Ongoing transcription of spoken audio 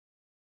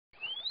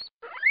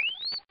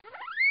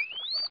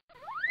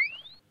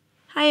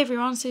Hi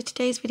everyone, so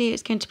today's video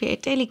is going to be a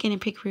daily guinea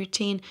pig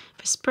routine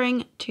for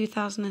spring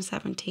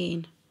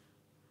 2017.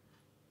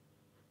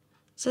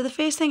 So the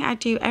first thing I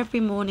do every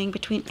morning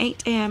between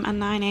 8 AM and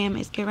 9 AM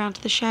is go around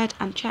to the shed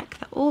and check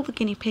that all the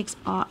guinea pigs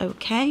are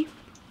okay.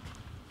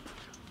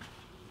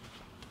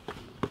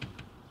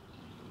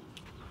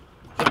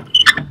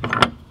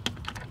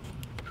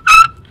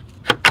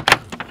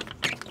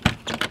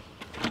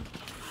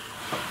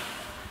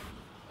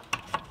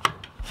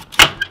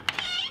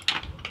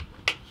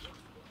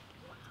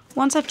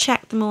 Once I've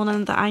checked them all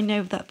and that I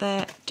know that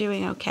they're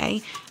doing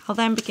okay, I'll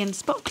then begin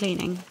spot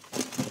cleaning.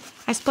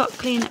 I spot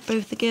clean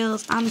both the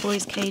girls and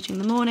boys' cage in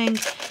the morning,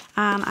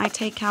 and I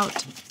take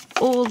out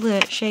all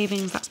the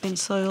shavings that's been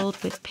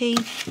soiled with pee,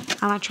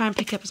 and I try and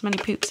pick up as many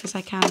poops as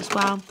I can as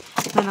well.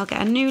 And then I'll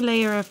get a new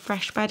layer of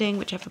fresh bedding,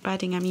 whichever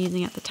bedding I'm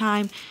using at the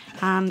time,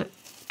 and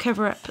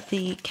cover up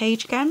the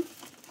cage again.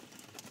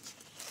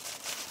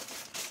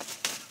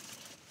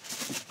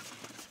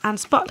 And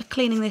spot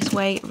cleaning this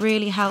way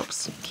really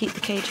helps keep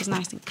the cages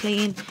nice and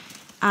clean,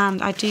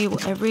 and I do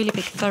a really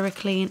big thorough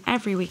clean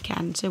every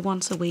weekend, so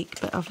once a week,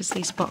 but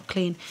obviously spot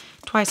clean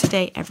twice a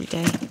day every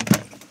day.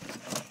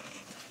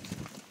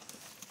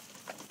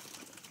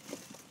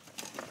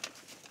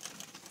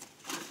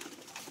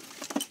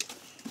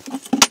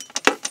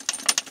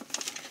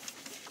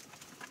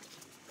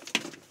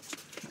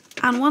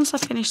 And once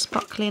I've finished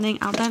spot cleaning,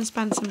 I'll then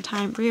spend some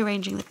time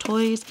rearranging the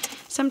toys,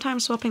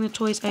 sometimes swapping the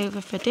toys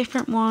over for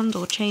different ones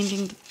or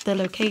changing the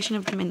location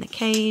of them in the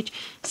cage.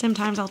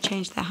 Sometimes I'll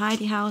change their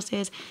hidey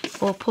houses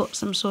or put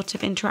some sort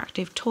of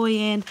interactive toy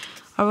in,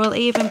 or I'll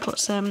even put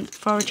some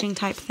foraging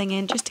type thing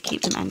in just to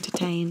keep them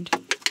entertained.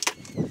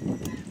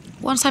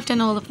 Once I've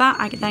done all of that,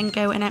 I then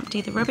go and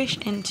empty the rubbish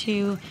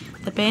into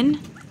the bin.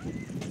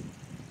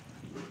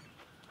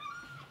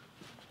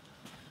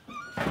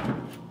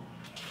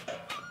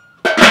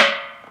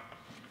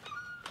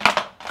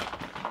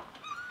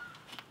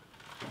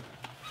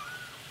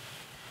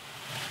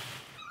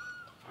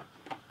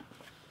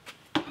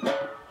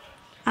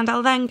 And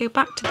I'll then go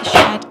back to the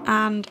shed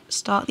and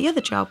start the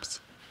other jobs.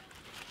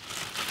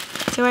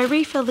 So I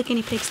refill the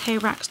guinea pigs' hay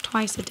racks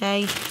twice a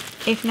day.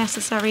 If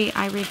necessary,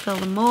 I refill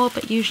them more,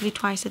 but usually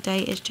twice a day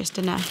is just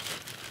enough.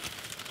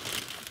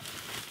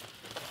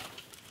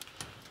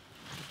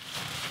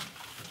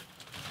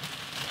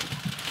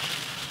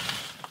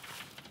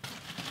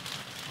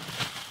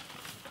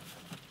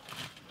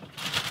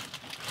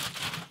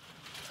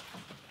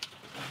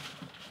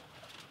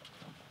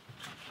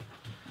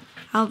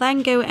 I'll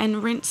then go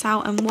and rinse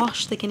out and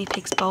wash the guinea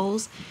pigs'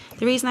 bowls.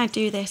 The reason I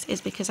do this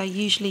is because I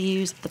usually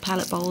use the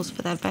pellet bowls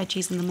for their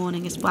veggies in the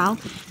morning as well.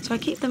 So I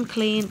keep them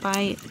clean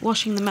by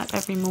washing them up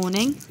every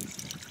morning.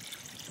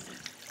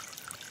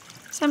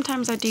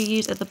 Sometimes I do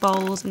use other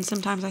bowls and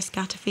sometimes I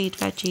scatter feed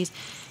veggies,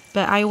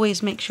 but I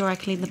always make sure I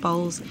clean the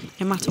bowls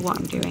no matter what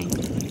I'm doing.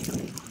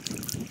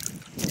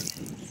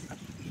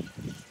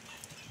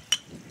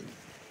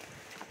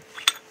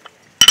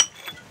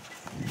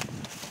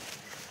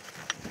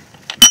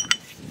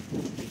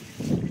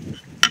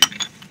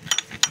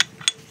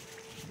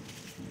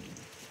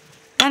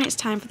 Then it's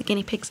time for the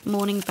guinea pigs'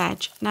 morning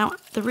veg. Now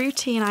the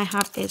routine I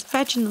have is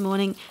veg in the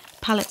morning,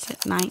 pellets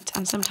at night,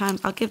 and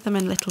sometimes I'll give them a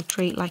little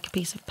treat like a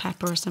piece of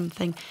pepper or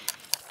something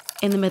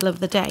in the middle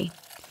of the day.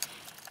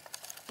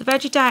 The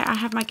veggie diet I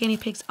have my guinea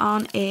pigs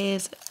on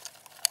is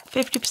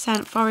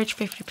 50% forage,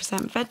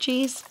 50%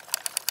 veggies.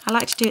 I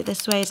like to do it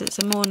this way as it's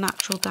a more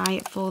natural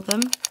diet for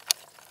them.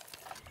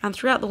 And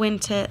throughout the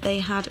winter they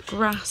had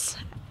grass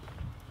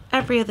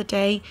every other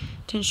day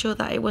to ensure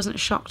that it wasn't a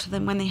shock to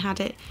them when they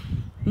had it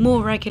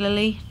more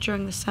regularly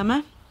during the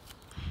summer.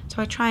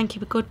 So I try and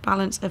keep a good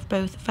balance of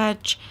both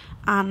veg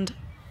and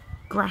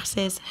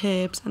grasses,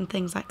 herbs and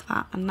things like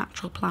that, and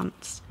natural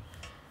plants.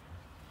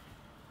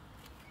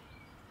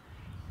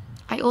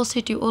 I also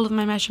do all of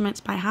my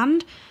measurements by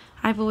hand.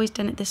 I've always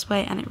done it this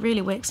way and it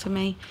really works for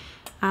me,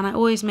 and I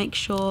always make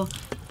sure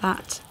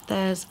that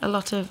there's a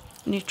lot of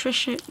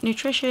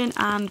nutrition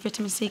and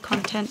vitamin C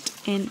content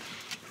in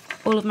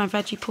all of my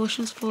veggie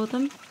portions for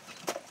them.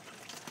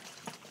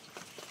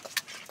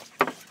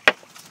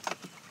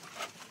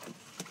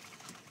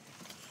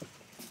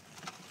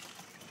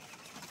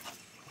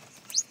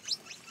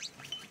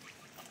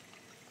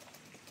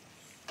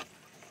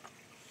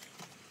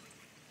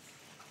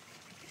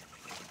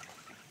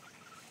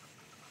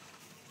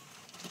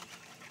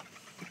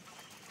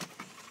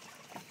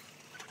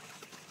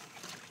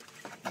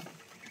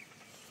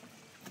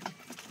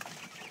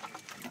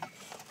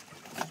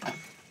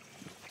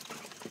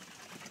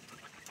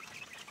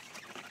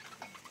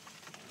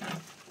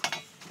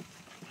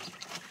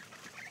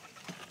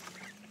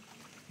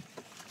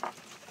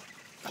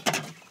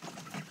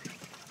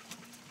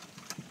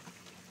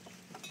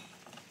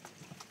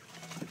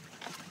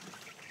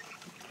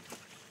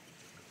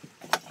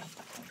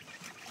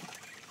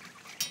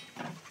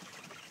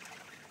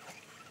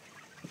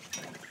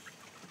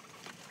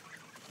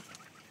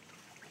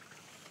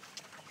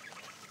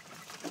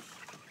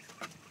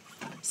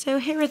 So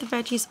here are the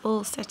veggies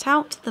all set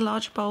out. The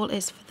large bowl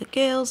is for the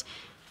girls,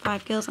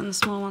 5 girls and the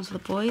small ones for the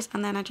boys.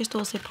 And then I just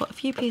also put a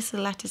few pieces of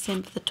lettuce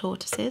in for the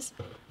tortoises.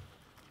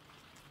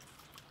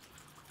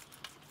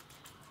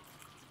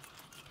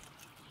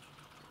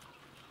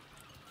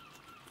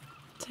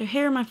 So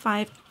here are my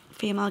 5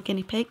 female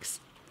guinea pigs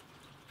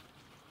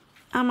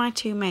and my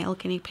 2 male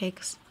guinea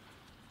pigs.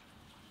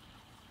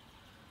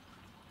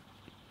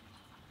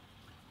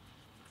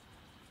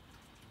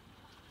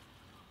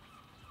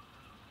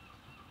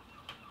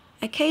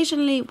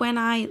 Occasionally when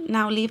I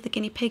now leave the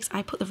guinea pigs,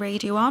 I put the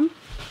radio on.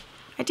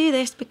 I do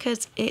this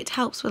because it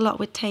helps a lot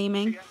with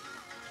taming.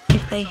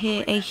 If they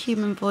hear a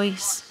human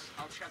voice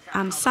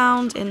and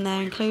sound in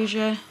their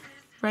enclosure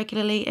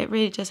regularly, it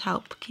really does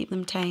help keep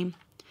them tame.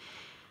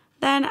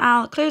 Then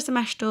I'll close the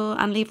mesh door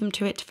and leave them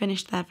to it to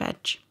finish their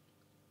veg.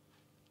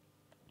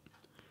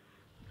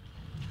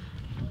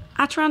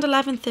 At around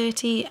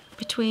 11:30,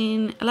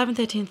 between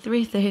 11:30 and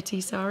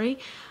 3:30, sorry,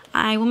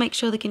 I will make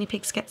sure the guinea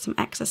pigs get some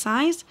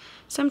exercise.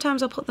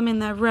 Sometimes I'll put them in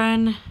their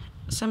run,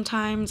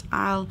 sometimes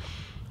I'll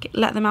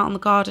let them out in the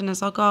garden.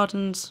 As our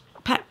garden's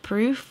pet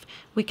proof,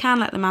 we can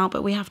let them out,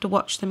 but we have to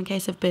watch them in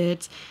case of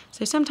birds.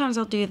 So sometimes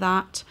I'll do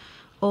that,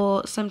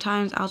 or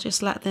sometimes I'll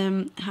just let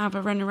them have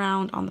a run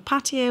around on the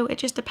patio. It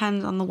just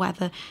depends on the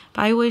weather,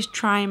 but I always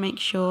try and make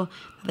sure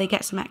that they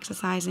get some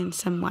exercise in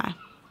somewhere.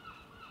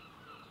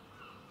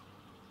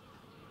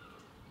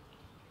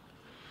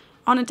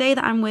 On a day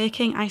that I'm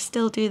working, I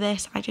still do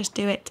this, I just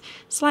do it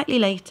slightly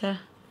later.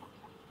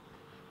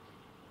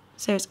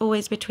 So it's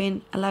always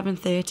between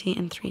 11:30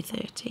 and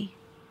 3:30.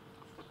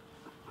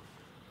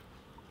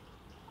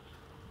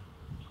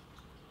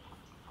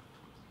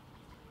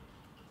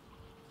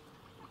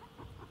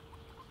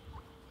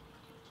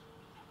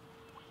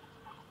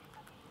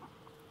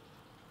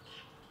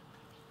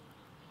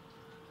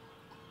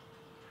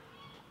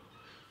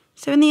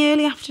 So in the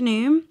early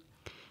afternoon,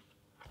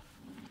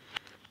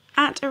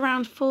 at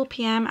around 4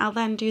 p.m, I'll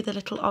then do the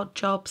little odd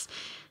jobs.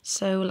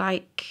 So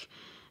like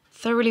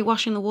thoroughly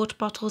washing the water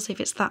bottles if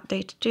it's that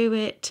day to do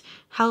it,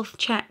 health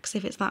checks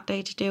if it's that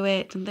day to do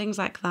it, and things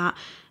like that.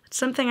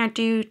 Something I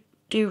do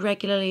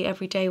regularly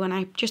every day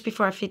just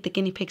before I feed the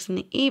guinea pigs in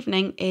the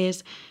evening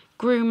is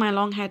groom my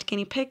long-haired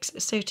guinea pigs.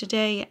 So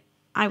today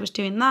I was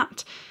doing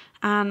that,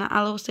 and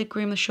I'll also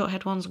groom the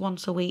short-haired ones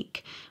once a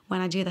week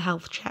when I do the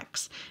health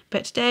checks.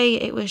 But today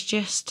it was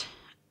just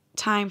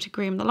time to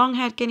groom the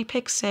long-haired guinea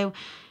pigs. So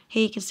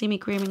here you can see me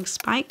grooming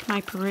Spike,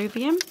 my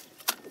Peruvian.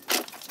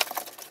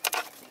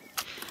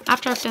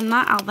 After I've done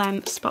that, I'll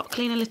then spot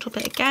clean a little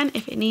bit again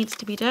if it needs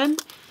to be done.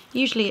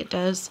 Usually it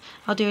does.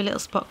 I'll do a little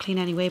spot clean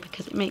anyway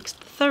because it makes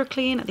the thorough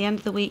clean at the end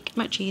of the week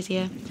much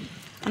easier.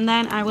 And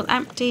then I will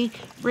empty,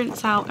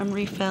 rinse out and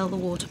refill the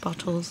water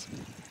bottles.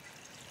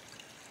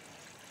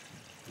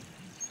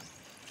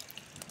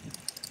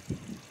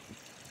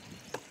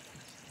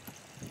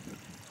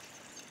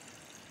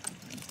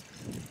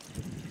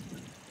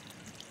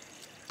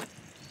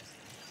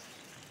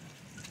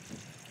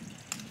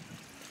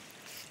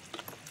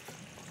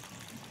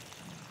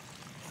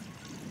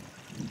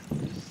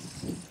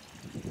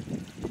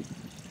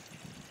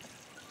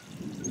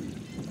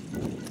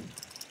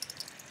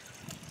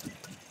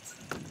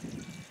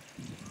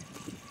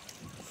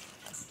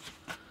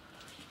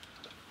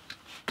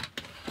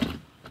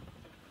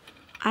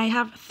 I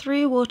have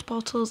 3 water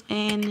bottles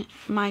in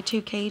my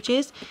 2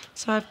 cages,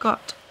 so I've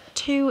got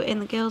 2 in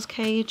the girls'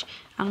 cage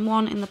and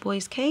 1 in the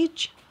boys'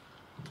 cage.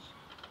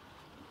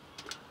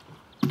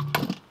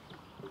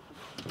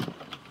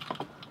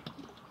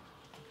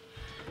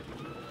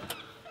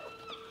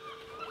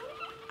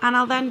 And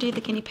I'll then do the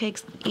guinea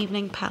pigs'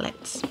 evening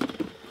pellets.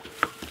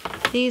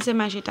 These are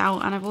measured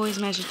out, and I've always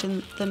measured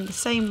them the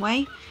same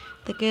way.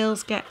 The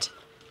girls get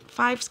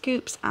 5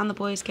 scoops and the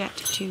boys get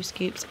 2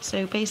 scoops,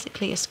 so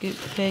basically a scoop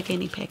per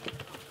guinea pig.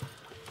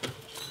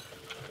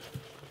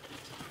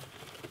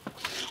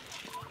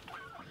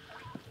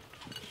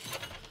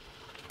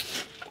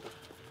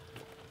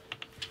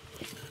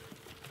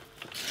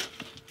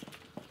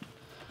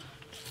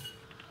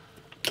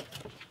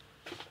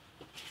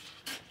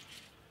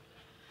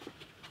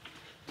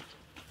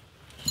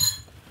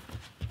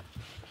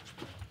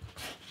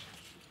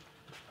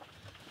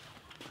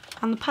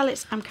 And the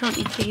pellets I'm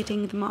currently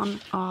feeding them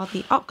on are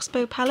the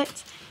Oxbow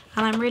pellets,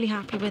 and I'm really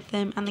happy with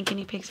them, and the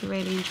guinea pigs are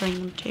really enjoying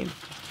them too.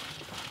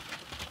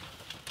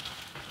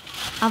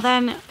 I'll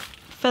then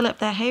fill up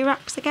their hay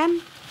racks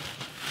again.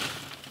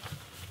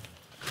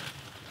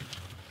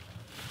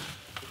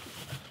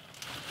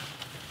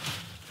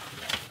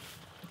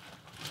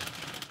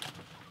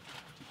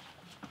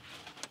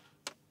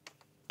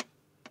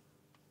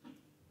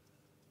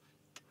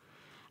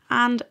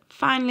 And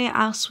finally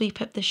I'll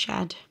sweep up the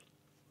shed.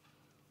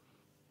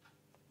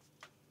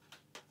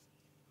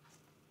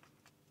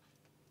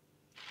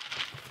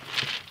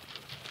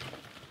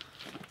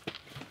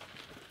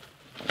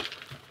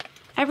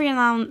 Every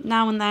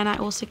now and then I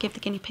also give the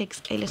guinea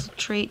pigs a little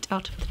treat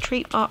out of the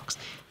treat box.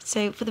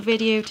 So for the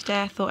video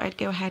today I thought I'd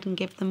go ahead and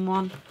give them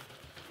one.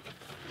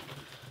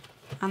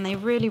 And they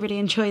really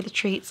enjoy the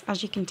treats,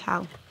 as you can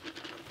tell.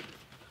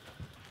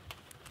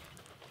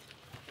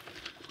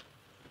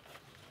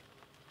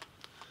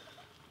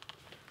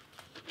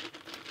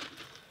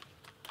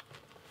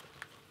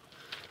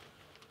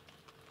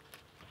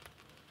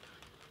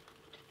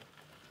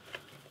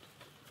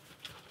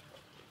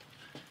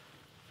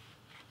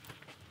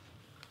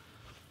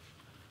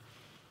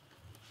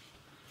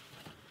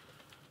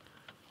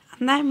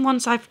 And then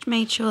once I've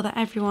made sure that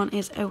everyone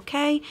is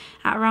okay,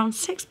 at around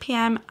 6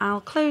 p.m. I'll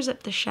close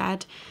up the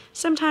shed.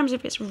 Sometimes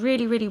if it's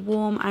really, really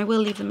warm, I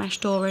will leave the mesh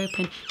door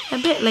open a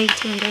bit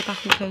later and go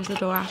back and close the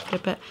door after,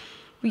 but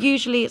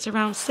usually it's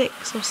around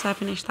 6 or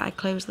 7ish that I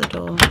close the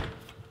door.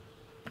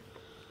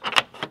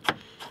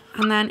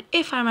 And then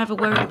if I'm ever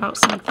worried about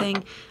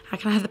something, I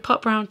can either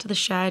pop round to the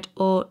shed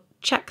or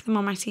check them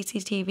on my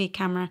CCTV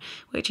camera,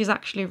 which is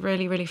actually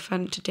really, really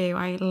fun to do.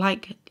 I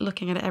like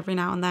looking at it every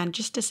now and then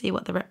just to see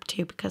what they're up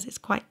to, because it's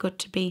quite good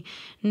to be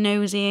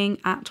nosying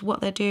at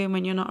what they're doing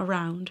when you're not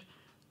around.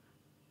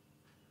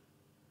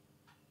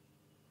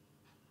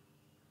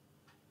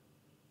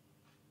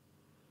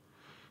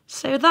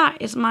 So that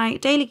is my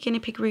daily guinea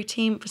pig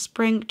routine for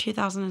spring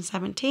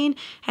 2017.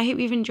 I hope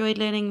you've enjoyed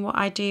learning what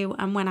I do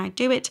and when I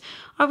do it.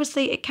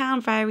 Obviously it can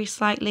vary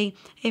slightly.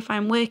 If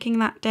I'm working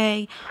that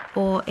day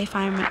or if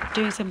I'm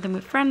doing something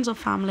with friends or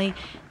family,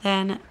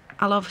 then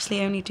I'll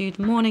obviously only do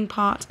the morning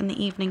part and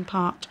the evening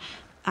part,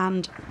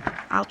 and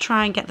I'll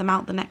try and get them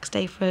out the next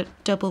day for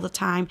double the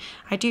time.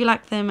 I do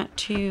like them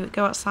to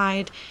go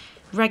outside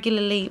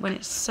regularly when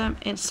it's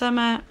in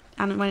summer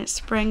and when it's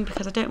spring,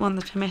 because I don't want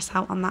them to miss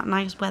out on that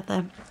nice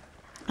weather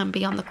and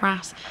be on the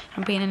grass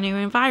and be in a new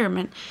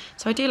environment.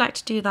 So I do like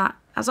to do that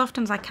as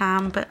often as I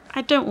can, but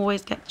I don't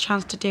always get the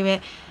chance to do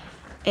it.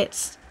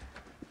 It's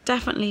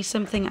definitely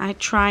something I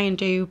try and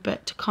do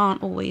but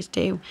can't always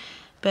do.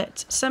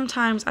 But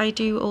sometimes I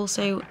do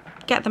also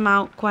get them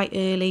out quite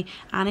early,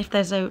 and if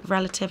there's a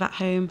relative at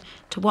home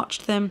to watch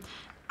them,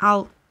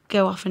 I'll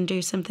go off and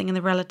do something and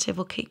the relative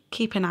will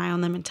keep an eye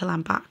on them until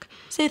I'm back.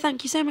 So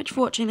thank you so much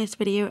for watching this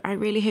video. I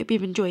really hope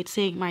you've enjoyed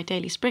seeing my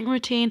daily spring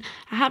routine.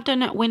 I have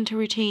done a winter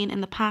routine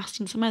in the past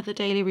and some other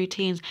daily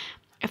routines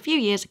a few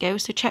years ago,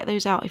 so check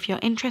those out if you're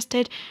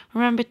interested.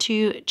 Remember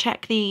to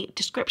check the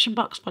description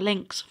box for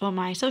links for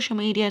my social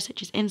media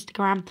such as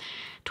Instagram,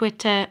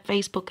 Twitter,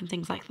 Facebook and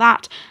things like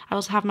that. I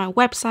also have my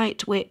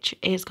website which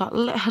has got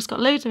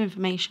loads of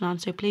information on,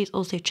 so please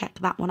also check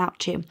that one out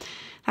too.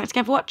 Thanks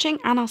again for watching,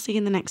 and I'll see you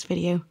in the next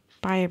video.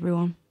 Bye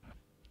everyone.